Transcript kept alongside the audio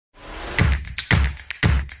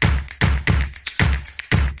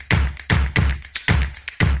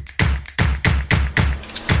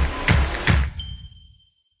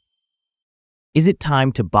Is it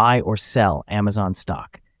time to buy or sell Amazon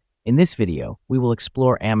stock? In this video, we will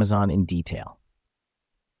explore Amazon in detail.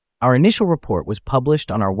 Our initial report was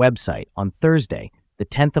published on our website on Thursday, the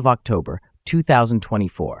 10th of October,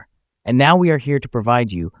 2024, and now we are here to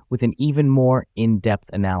provide you with an even more in-depth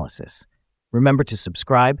analysis. Remember to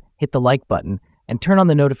subscribe, hit the like button, and turn on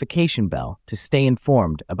the notification bell to stay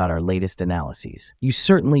informed about our latest analyses. You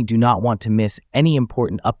certainly do not want to miss any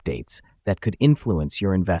important updates that could influence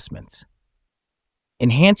your investments.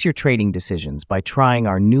 Enhance your trading decisions by trying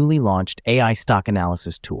our newly launched AI stock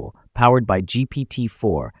analysis tool powered by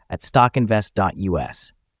GPT-4 at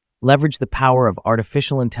StockInvest.us. Leverage the power of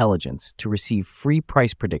artificial intelligence to receive free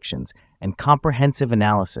price predictions and comprehensive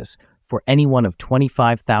analysis for any one of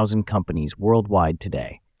 25,000 companies worldwide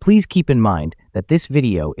today. Please keep in mind that this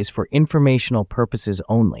video is for informational purposes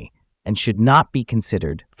only and should not be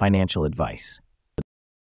considered financial advice.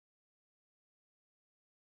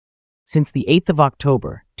 Since the 8th of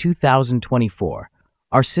October, 2024,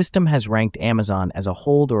 our system has ranked Amazon as a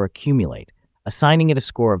hold or accumulate, assigning it a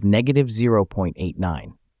score of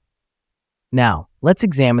 -0.89. Now, let's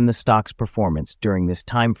examine the stock's performance during this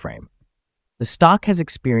time frame. The stock has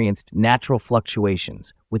experienced natural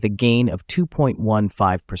fluctuations with a gain of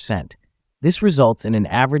 2.15%. This results in an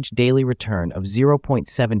average daily return of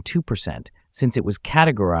 0.72% since it was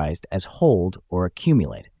categorized as hold or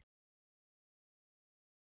accumulate.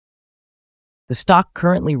 The stock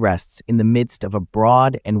currently rests in the midst of a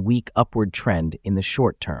broad and weak upward trend in the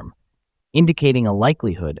short term, indicating a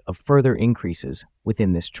likelihood of further increases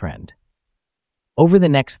within this trend. Over the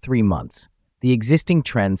next 3 months, the existing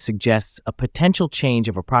trend suggests a potential change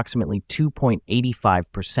of approximately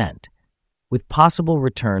 2.85%, with possible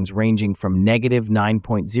returns ranging from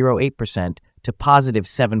 -9.08% to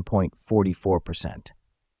 +7.44%.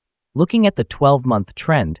 Looking at the 12-month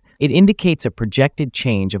trend, it indicates a projected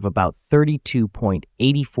change of about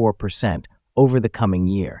 32.84% over the coming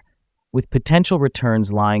year, with potential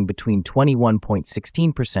returns lying between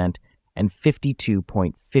 21.16% and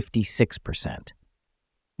 52.56%.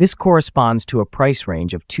 This corresponds to a price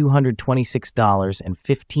range of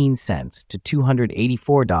 $226.15 to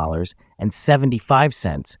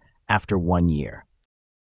 $284.75 after 1 year.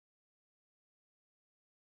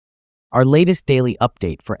 Our latest daily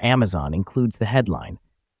update for Amazon includes the headline: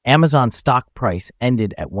 Amazon stock price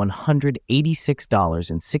ended at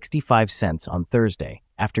 $186.65 on Thursday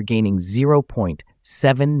after gaining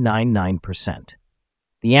 0.799%.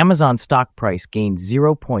 The Amazon stock price gained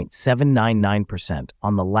 0.799%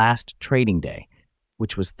 on the last trading day,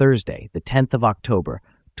 which was Thursday, the 10th of October,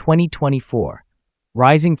 2024,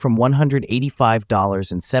 rising from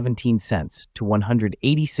 $185.17 to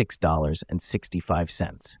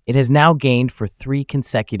 $186.65. It has now gained for 3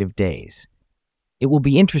 consecutive days. It will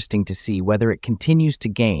be interesting to see whether it continues to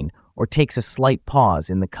gain or takes a slight pause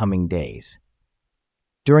in the coming days.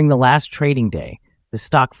 During the last trading day, the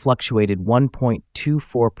stock fluctuated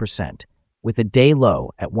 1.24%, with a day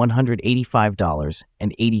low at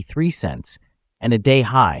 $185.83 and a day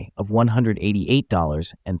high of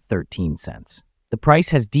 $188.13. The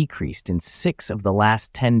price has decreased in 6 of the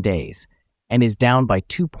last 10 days and is down by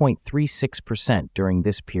 2.36% during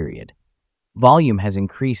this period. Volume has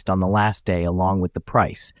increased on the last day along with the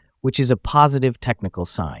price, which is a positive technical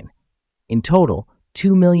sign. In total,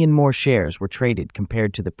 2 million more shares were traded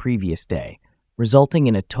compared to the previous day, resulting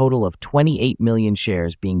in a total of 28 million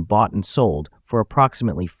shares being bought and sold for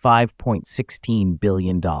approximately $5.16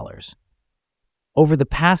 billion. Over the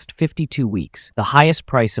past 52 weeks, the highest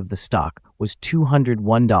price of the stock was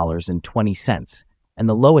 $201.20, and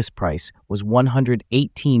the lowest price was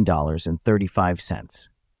 $118.35.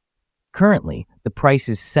 Currently, the price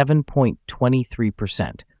is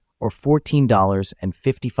 7.23%, or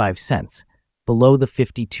 $14.55, below the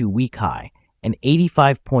 52-week high, and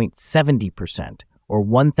 85.70%, or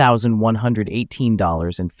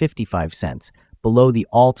 $1,118.55, below the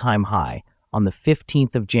all-time high on the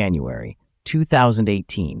 15th of January,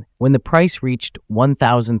 2018, when the price reached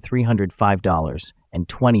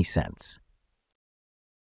 $1,305.20.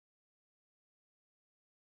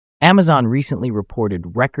 Amazon recently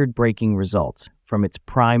reported record-breaking results from its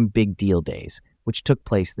Prime Big Deal Days, which took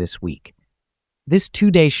place this week. This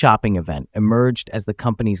 2-day shopping event emerged as the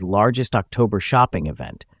company's largest October shopping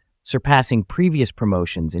event, surpassing previous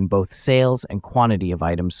promotions in both sales and quantity of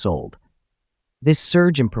items sold. This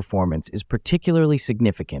surge in performance is particularly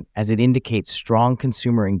significant as it indicates strong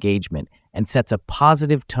consumer engagement and sets a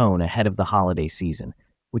positive tone ahead of the holiday season,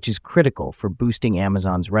 which is critical for boosting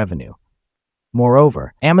Amazon's revenue.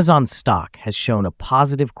 Moreover, Amazon's stock has shown a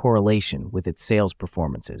positive correlation with its sales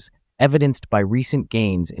performances, evidenced by recent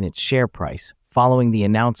gains in its share price following the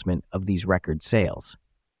announcement of these record sales.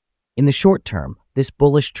 In the short term, this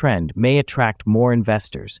bullish trend may attract more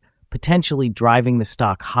investors, potentially driving the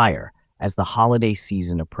stock higher as the holiday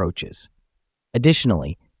season approaches.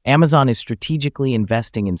 Additionally, Amazon is strategically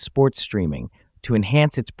investing in sports streaming to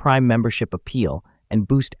enhance its Prime membership appeal and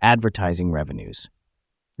boost advertising revenues.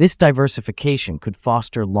 This diversification could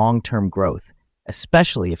foster long-term growth,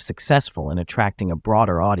 especially if successful in attracting a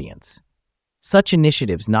broader audience. Such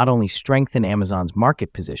initiatives not only strengthen Amazon's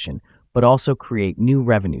market position, but also create new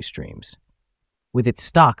revenue streams. With its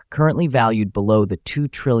stock currently valued below the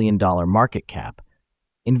 $2 trillion market cap,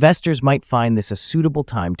 investors might find this a suitable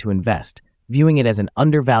time to invest, viewing it as an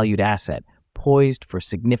undervalued asset poised for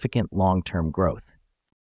significant long-term growth.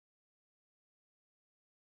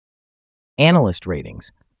 Analyst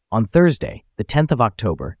ratings. On Thursday, the 10th of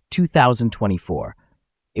October, 2024,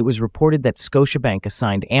 it was reported that Scotiabank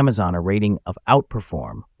assigned Amazon a rating of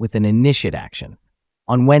outperform with an initiate action.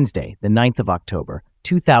 On Wednesday, the 9th of October,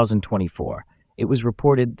 2024, it was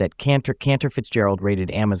reported that Cantor Fitzgerald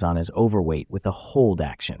rated Amazon as overweight with a hold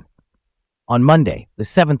action. On Monday, the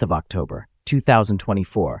 7th of October,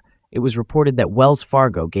 2024, it was reported that Wells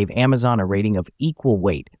Fargo gave Amazon a rating of equal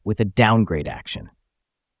weight with a downgrade action.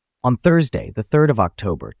 On Thursday, the 3rd of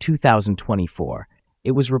October, 2024,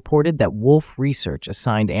 it was reported that Wolfe Research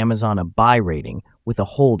assigned Amazon a buy rating with a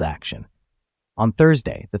hold action. On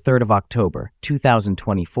Thursday, the 3rd of October,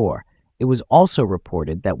 2024, it was also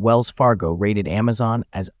reported that Wells Fargo rated Amazon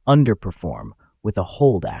as underperform with a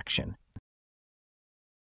hold action.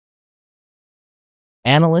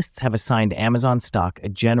 Analysts have assigned Amazon stock a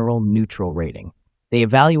general neutral rating. They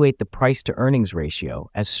evaluate the price-to-earnings ratio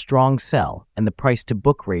as strong sell and the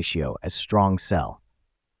price-to-book ratio as strong sell.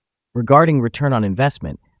 Regarding return on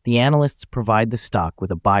investment, the analysts provide the stock with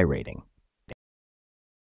a buy rating.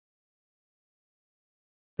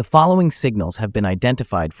 The following signals have been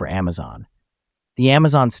identified for Amazon. The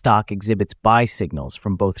Amazon stock exhibits buy signals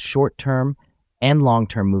from both short-term and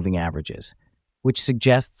long-term moving averages, which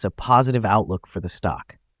suggests a positive outlook for the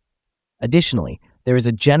stock. Additionally, there is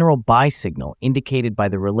a general buy signal indicated by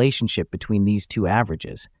the relationship between these two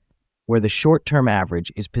averages, where the short-term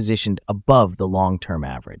average is positioned above the long-term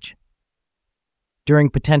average. During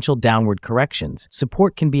potential downward corrections,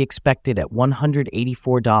 support can be expected at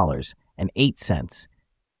 $184.08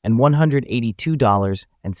 and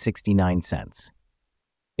 $182.69.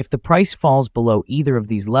 If the price falls below either of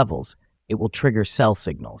these levels, it will trigger sell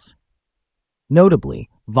signals. Notably,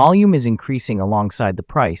 volume is increasing alongside the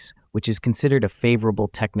price, which is considered a favorable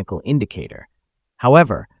technical indicator.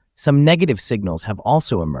 However, some negative signals have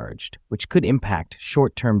also emerged, which could impact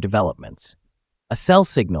short-term developments. A sell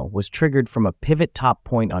signal was triggered from a pivot top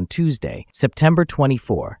point on Tuesday, September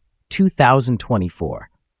 24, 2024,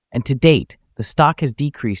 and to date, the stock has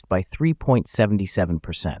decreased by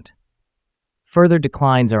 3.77%. Further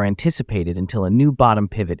declines are anticipated until a new bottom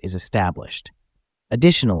pivot is established.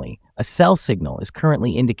 Additionally, a sell signal is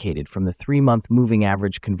currently indicated from the 3-month moving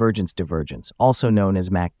average convergence divergence, also known as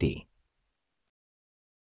MACD.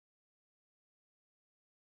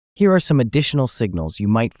 Here are some additional signals you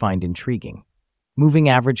might find intriguing. Moving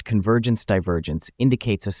average convergence divergence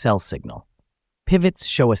indicates a sell signal. Pivots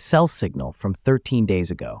show a sell signal from 13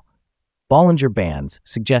 days ago. Bollinger Bands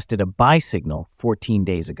suggested a buy signal 14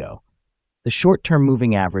 days ago. The short-term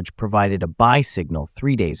moving average provided a buy signal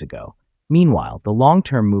 3 days ago. Meanwhile, the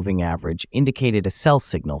long-term moving average indicated a sell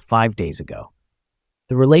signal 5 days ago.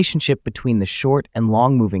 The relationship between the short and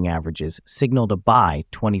long moving averages signaled a buy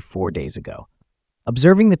 24 days ago.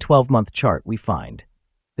 Observing the 12-month chart, we find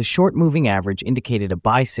the short moving average indicated a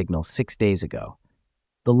buy signal 6 days ago.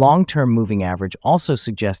 The long-term moving average also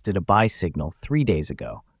suggested a buy signal 3 days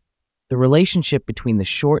ago. The relationship between the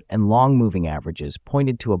short and long moving averages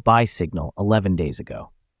pointed to a buy signal 11 days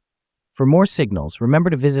ago. For more signals, remember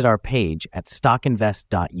to visit our page at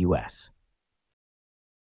StockInvest.us.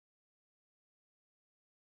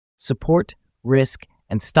 Support, risk,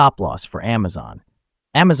 and stop loss for Amazon.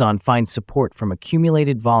 Amazon finds support from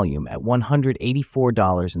accumulated volume at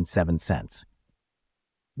 $184.07.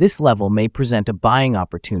 This level may present a buying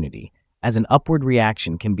opportunity, as an upward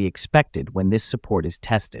reaction can be expected when this support is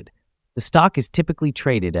tested. The stock is typically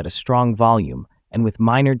traded at a strong volume, and with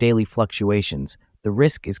minor daily fluctuations, the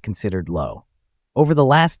risk is considered low. Over the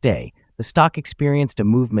last day, the stock experienced a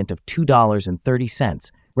movement of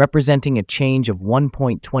 $2.30, representing a change of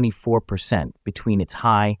 1.24% between its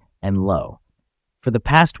high and low. For the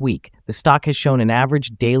past week, the stock has shown an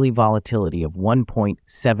average daily volatility of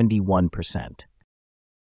 1.71%.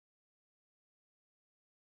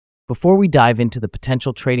 Before we dive into the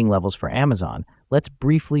potential trading levels for Amazon, let's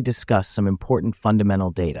briefly discuss some important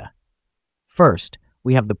fundamental data. First,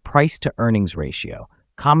 we have the price-to-earnings ratio,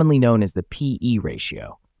 commonly known as the PE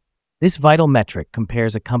ratio. This vital metric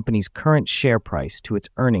compares a company's current share price to its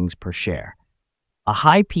earnings per share. A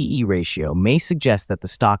high PE ratio may suggest that the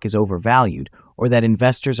stock is overvalued or that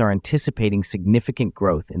investors are anticipating significant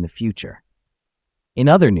growth in the future. In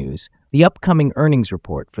other news, the upcoming earnings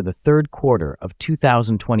report for the third quarter of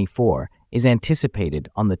 2024 is anticipated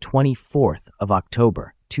on the 24th of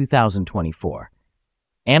October, 2024.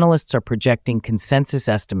 Analysts are projecting consensus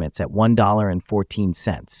estimates at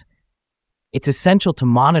 $1.14. It's essential to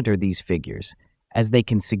monitor these figures as they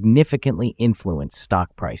can significantly influence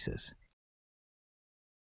stock prices.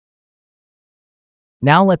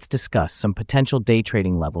 Now let's discuss some potential day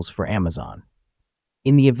trading levels for Amazon.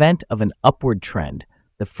 In the event of an upward trend,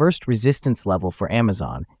 the first resistance level for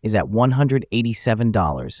Amazon is at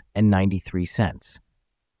 $187.93.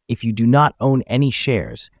 If you do not own any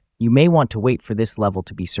shares, you may want to wait for this level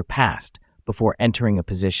to be surpassed before entering a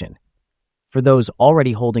position. For those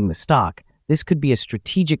already holding the stock, this could be a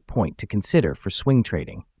strategic point to consider for swing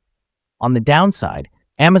trading. On the downside,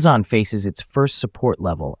 Amazon faces its first support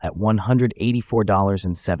level at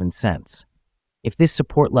 $184.07. If this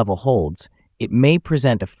support level holds, it may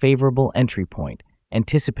present a favorable entry point,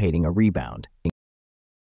 anticipating a rebound.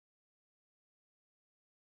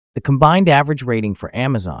 The combined average rating for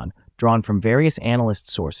Amazon, drawn from various analyst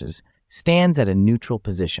sources, stands at a neutral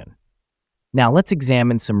position. Now let's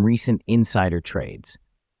examine some recent insider trades.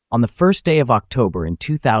 On the first day of October in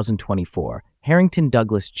 2024, Harrington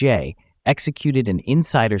Douglas J. executed an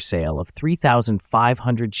insider sale of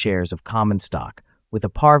 3,500 shares of common stock with a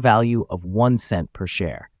par value of 1 cent per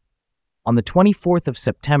share. On the 24th of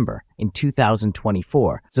September in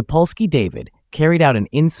 2024, Zapolsky David carried out an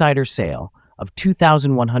insider sale of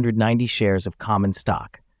 2,190 shares of common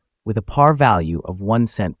stock with a par value of 1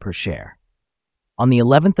 cent per share. On the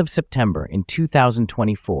 11th of September in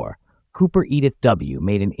 2024, Cooper Edith W.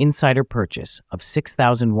 made an insider purchase of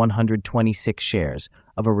 6,126 shares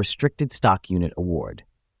of a restricted stock unit award.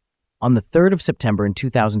 On the 3rd of September in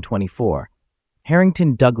 2024,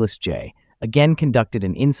 Harrington Douglas J. again conducted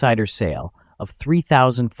an insider sale of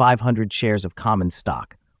 3,500 shares of common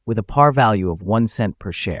stock with a par value of 1 cent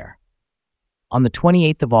per share. On the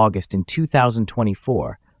 28th of August in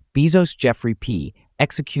 2024, Bezos Jeffrey P.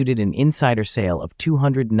 executed an insider sale of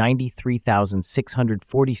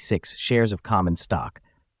 293,646 shares of common stock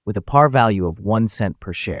with a par value of 1 cent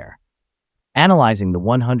per share. Analyzing the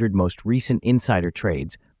 100 most recent insider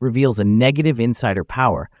trades reveals a negative insider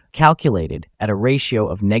power calculated at a ratio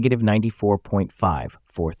of negative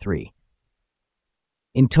 94.543.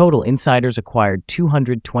 In total, insiders acquired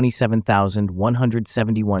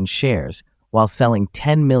 227,171 shares while selling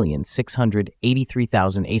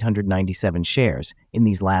 10,683,897 shares in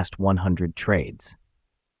these last 100 trades.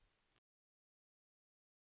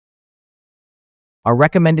 Our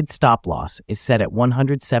recommended stop loss is set at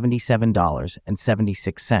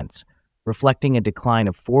 $177.76, reflecting a decline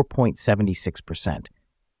of 4.76%.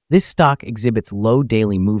 This stock exhibits low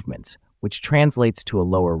daily movements, which translates to a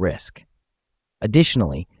lower risk.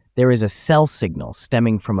 Additionally, there is a sell signal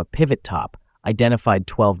stemming from a pivot top identified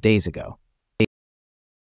 12 days ago.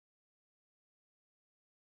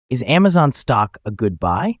 Is Amazon stock a good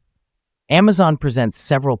buy? Amazon presents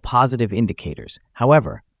several positive indicators.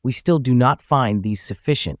 However, we still do not find these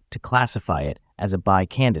sufficient to classify it as a buy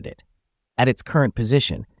candidate. At its current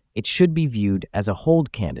position, it should be viewed as a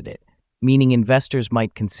hold candidate, meaning investors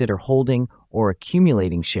might consider holding or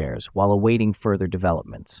accumulating shares while awaiting further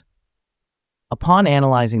developments. Upon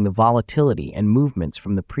analyzing the volatility and movements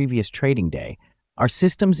from the previous trading day, our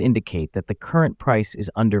systems indicate that the current price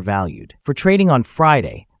is undervalued. For trading on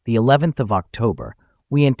Friday, the 11th of October,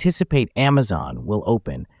 we anticipate Amazon will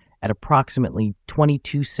open at approximately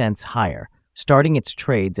 22 cents higher, starting its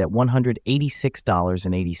trades at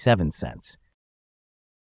 $186.87.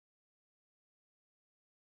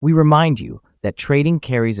 We remind you that trading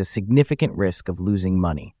carries a significant risk of losing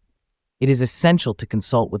money. It is essential to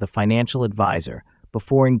consult with a financial advisor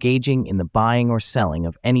before engaging in the buying or selling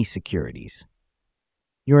of any securities.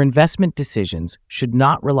 Your investment decisions should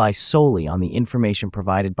not rely solely on the information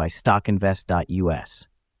provided by StockInvest.us.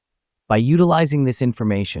 By utilizing this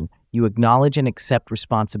information, you acknowledge and accept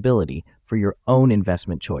responsibility for your own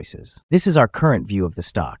investment choices. This is our current view of the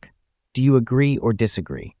stock. Do you agree or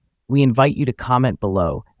disagree? We invite you to comment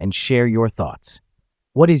below and share your thoughts.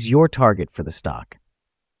 What is your target for the stock?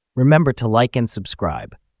 Remember to like and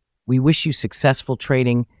subscribe. We wish you successful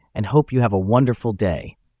trading and hope you have a wonderful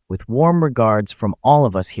day. With warm regards from all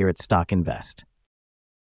of us here at Stock Invest.